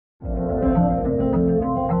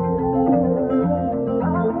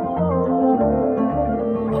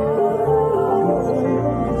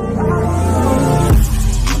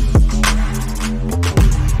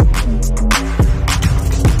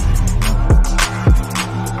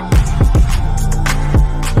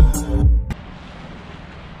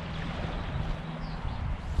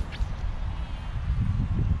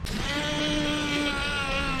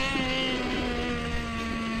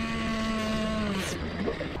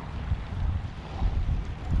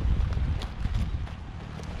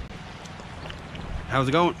How's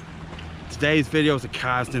it going? Today's video is a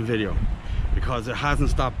casting video because it hasn't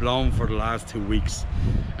stopped blowing for the last 2 weeks.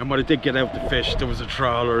 And when I did get out to fish, there was a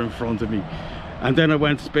trawler in front of me. And then I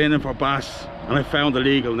went spinning for bass and I found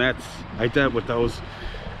illegal nets. I dealt with those.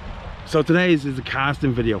 So today's is a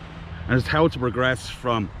casting video, and it's how to progress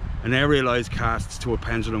from an aerialized cast to a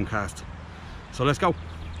pendulum cast. So let's go.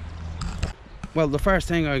 Well, the first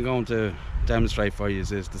thing I'm going to demonstrate for you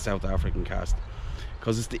is the South African cast,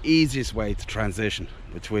 because it's the easiest way to transition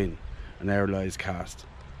between an aerialized cast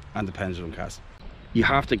and the pendulum cast. You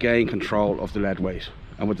have to gain control of the lead weight,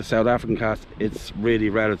 and with the South African cast it's really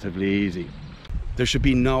relatively easy. There should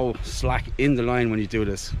be no slack in the line when you do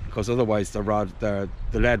this, because otherwise the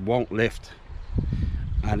lead won't lift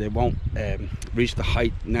and it won't reach the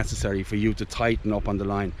height necessary for you to tighten up on the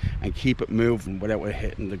line and keep it moving without it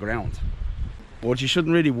hitting the ground. But you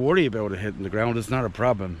shouldn't really worry about it hitting the ground. It's not a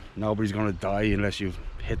problem. Nobody's going to die unless you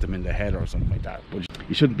hit them in the head or something like that. But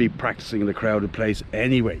you shouldn't be practicing in a crowded place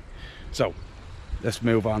anyway. So let's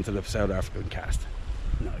move on to the South African cast.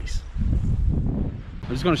 Nice. I'm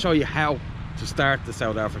just going to show you how to start the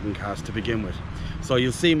South African cast to begin with. So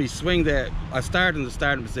you'll see me swing I'll start in the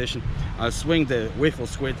starting position. I'll swing the wiffle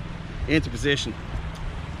squid into position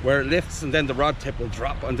where it lifts, and then the rod tip will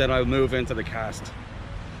drop, and then I'll move into the cast.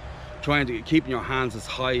 Trying to keep your hands as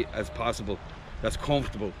high as possible. That's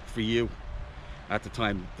comfortable for you at the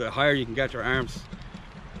time. The higher you can get your arms,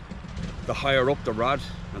 the higher up the rod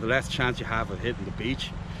and the less chance you have of hitting the beach.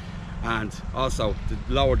 And also the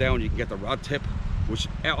lower down you can get the rod tip, which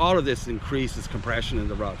all of this increases compression in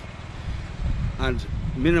the rod and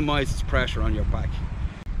minimizes pressure on your back.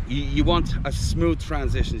 You want a smooth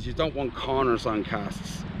transitions. You don't want corners on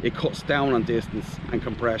casts. It cuts down on distance and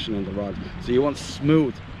compression in the rod. So you want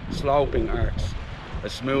smooth sloping arcs,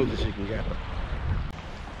 as smooth as you can get them.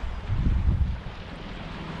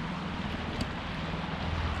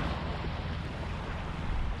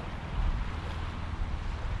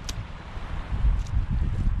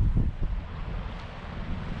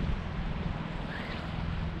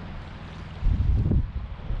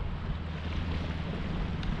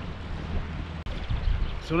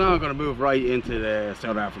 So now I'm going to move right into the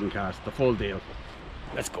South African cast, the full deal.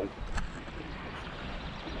 Let's go.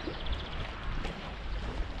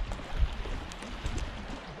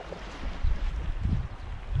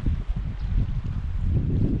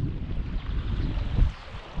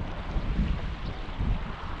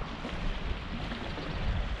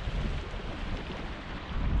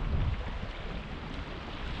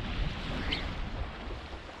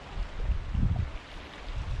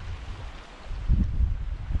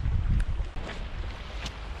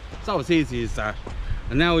 So it's easy as that,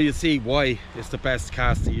 and now you see why it's the best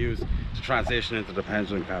cast to use to transition into the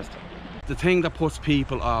pendulum cast. The thing that puts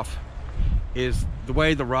people off is the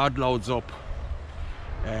way the rod loads up,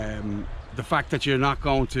 the fact that you're not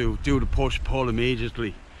going to do the push-pull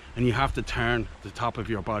immediately and you have to turn the top of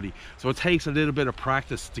your body. So it takes a little bit of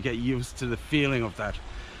practice to get used to the feeling of that.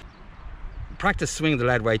 Practice swinging the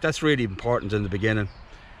lead weight, that's really important in the beginning.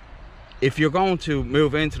 If you're going to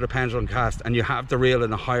move into the pendulum cast and you have the reel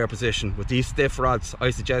in a higher position with these stiff rods,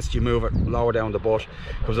 I suggest you move it lower down the butt,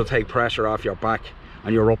 because it'll take pressure off your back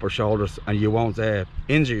and your upper shoulders and you won't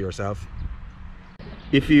injure yourself.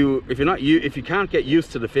 If you can't get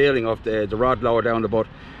used to the feeling of the rod lower down the butt,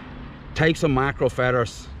 take some macro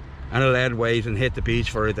feathers and a lead weight and hit the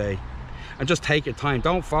beach for a day, and just take your time.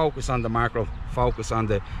 Don't focus on the macro, focus on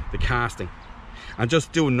the casting. And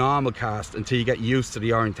just do a normal cast until you get used to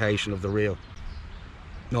the orientation of the reel.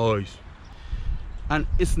 Nice. And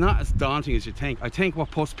it's not as daunting as you think. I think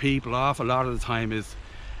what puts people off a lot of the time is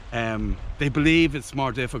they believe it's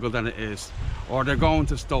more difficult than it is, or they're going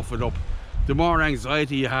to stuff it up. The more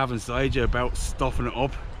anxiety you have inside you about stuffing it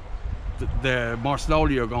up, the more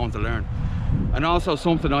slowly you're going to learn. And also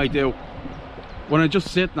something I do when I'm just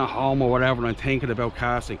sitting at home or whatever and I'm thinking about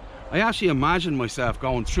casting, I actually imagine myself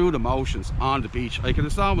going through the motions on the beach.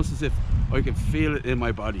 It's almost as if I can feel it in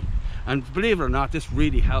my body. And believe it or not, this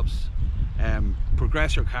really helps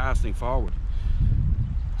progress your casting forward.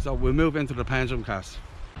 So we'll move into the pendulum cast.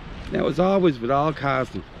 Now, as always with all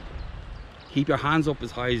casting, keep your hands up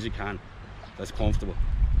as high as you can. That's comfortable.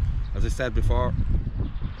 As I said before,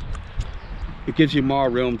 it gives you more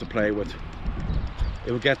room to play with.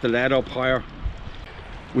 It will get the lead up higher,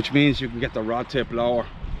 which means you can get the rod tip lower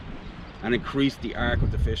and increase the arc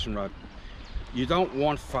of the fishing rod. You don't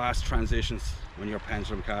want fast transitions when you're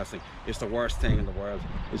pendulum casting. It's the worst thing in the world.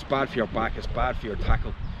 It's bad for your back, it's bad for your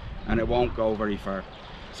tackle, and it won't go very far.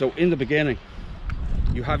 So in the beginning,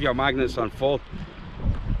 you have your magnets on full.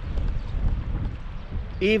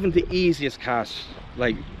 Even the easiest cast,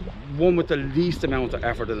 like one with the least amount of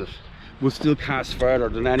effort in it will still cast further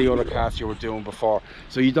than any other cast you were doing before.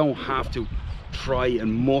 So you don't have to try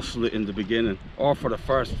and muscle it in the beginning, or for the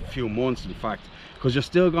first few months in fact, because you're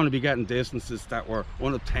still going to be getting distances that were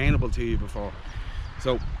unobtainable to you before.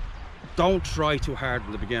 So don't try too hard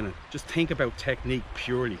in the beginning. Just think about technique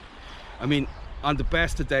purely. I mean, on the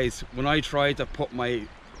best of days, when I try to put my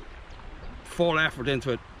full effort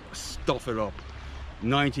into it, stuff it up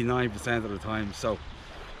 99% of the time. So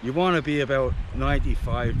you want to be about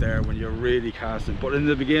 95 there when you're really casting, but in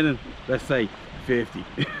the beginning, let's say 50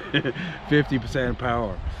 50%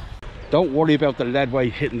 power. Don't worry about the lead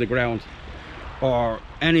weight hitting the ground or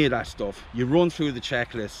any of that stuff. You run through the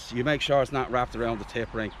checklists, you make sure it's not wrapped around the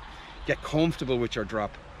tip ring, get comfortable with your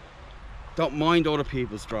drop. Don't mind other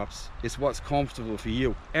people's drops, it's what's comfortable for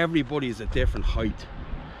you. Everybody is a different height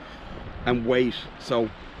and weight, so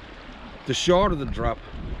the shorter the drop,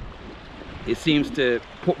 it seems to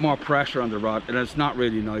put more pressure on the rod, and it's not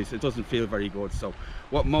really nice. It doesn't feel very good. So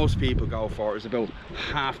what most people go for is about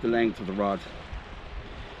half the length of the rod.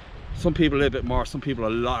 Some people a little bit more, some people a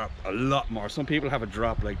lot more. Some people have a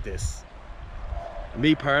drop like this.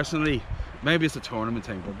 Me personally, maybe it's a tournament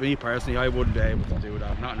thing, but me personally, I wouldn't be able to do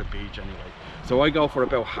that, not on the beach anyway. So I go for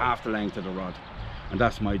about half the length of the rod, and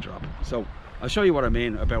that's my drop. So I'll show you what I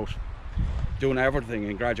mean about doing everything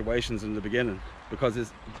in graduations in the beginning, because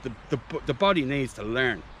it's the body needs to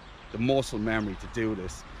learn the muscle memory to do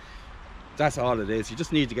this. That's all it is. You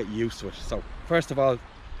just need to get used to it. So first of all,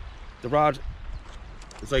 the rod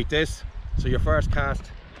is like this. So your first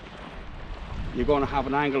cast, you're going to have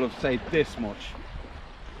an angle of say this much,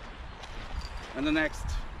 and the next,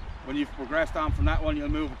 when you've progressed on from that one, you'll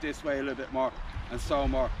move it this way a little bit more, and so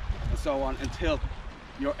on, until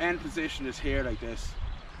your end position is here like this.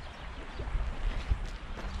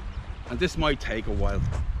 And this might take a while.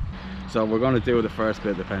 So we're going to do the first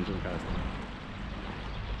bit of the pendulum cast.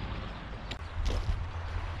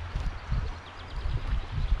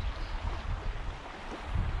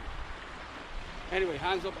 Anyway,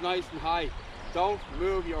 hands up nice and high. Don't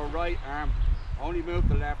move your right arm, only move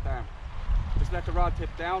the left arm. Just let the rod tip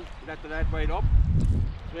down, let the lead weight up,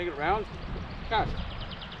 swing it around, cast.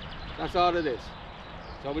 That's all it is.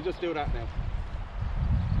 So we'll just do that now.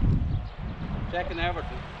 Checking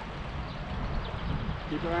everything.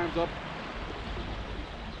 Keep your arms up.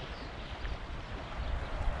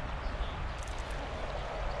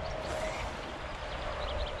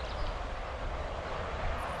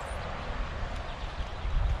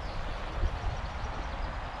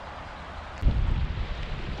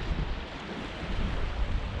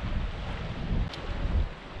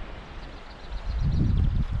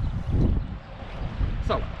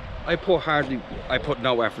 So I put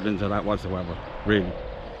no effort into that whatsoever, really.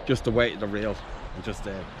 Just the weight of the reel, and just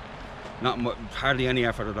hardly any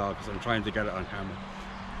effort at all, because I'm trying to get it on camera.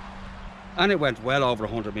 And it went well over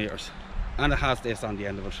 100 meters, and it has this on the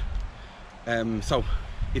end of it. So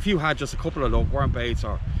if you had just a couple of lugworm baits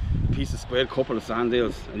or a piece of squid, a couple of sand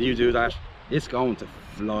eels, and you do that, it's going to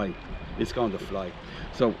fly. It's going to fly.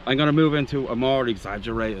 So I'm going to move into a more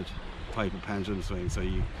exaggerated type of pendulum swing, so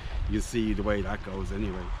you see the way that goes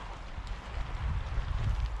anyway.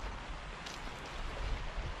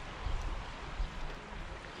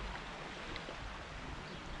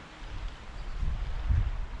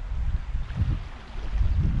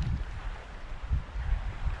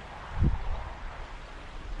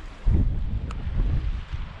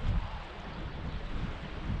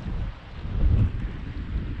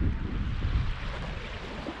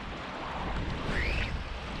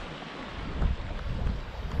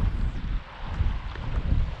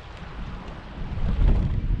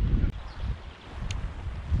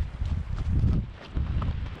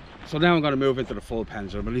 So now I'm going to move into the full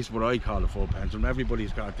pendulum, at least what I call a full pendulum.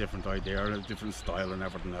 Everybody's got a different idea and a different style and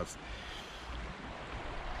everything else.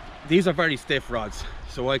 These are very stiff rods,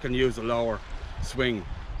 so I can use a lower swing.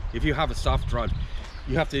 If you have a soft rod,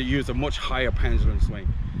 you have to use a much higher pendulum swing,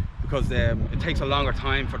 because it takes a longer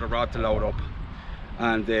time for the rod to load up,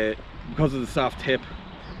 and because of the soft tip,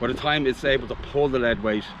 by the time it's able to pull the lead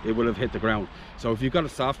weight, it will have hit the ground. So if you've got a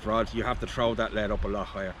soft rod, you have to throw that lead up a lot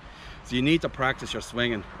higher. So you need to practice your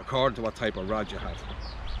swinging according to what type of rod you have.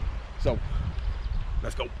 So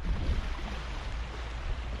let's go.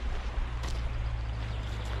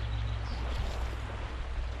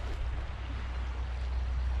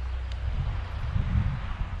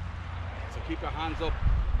 So keep your hands up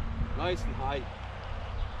nice and high.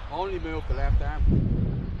 Only move the left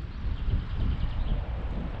arm.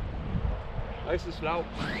 Nice and slow.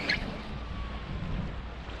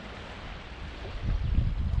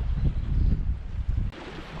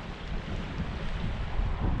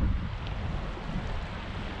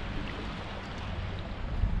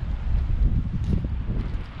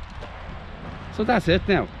 So that's it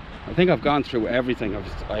now. I think I've gone through everything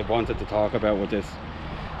I wanted to talk about with this.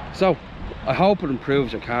 So I hope it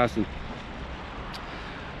improves your casting.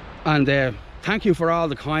 And thank you for all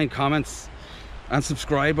the kind comments and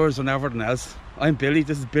subscribers and everything else. I'm Billy,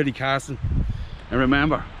 this is Billy Casting. And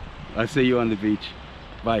remember, I'll see you on the beach.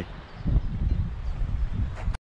 Bye.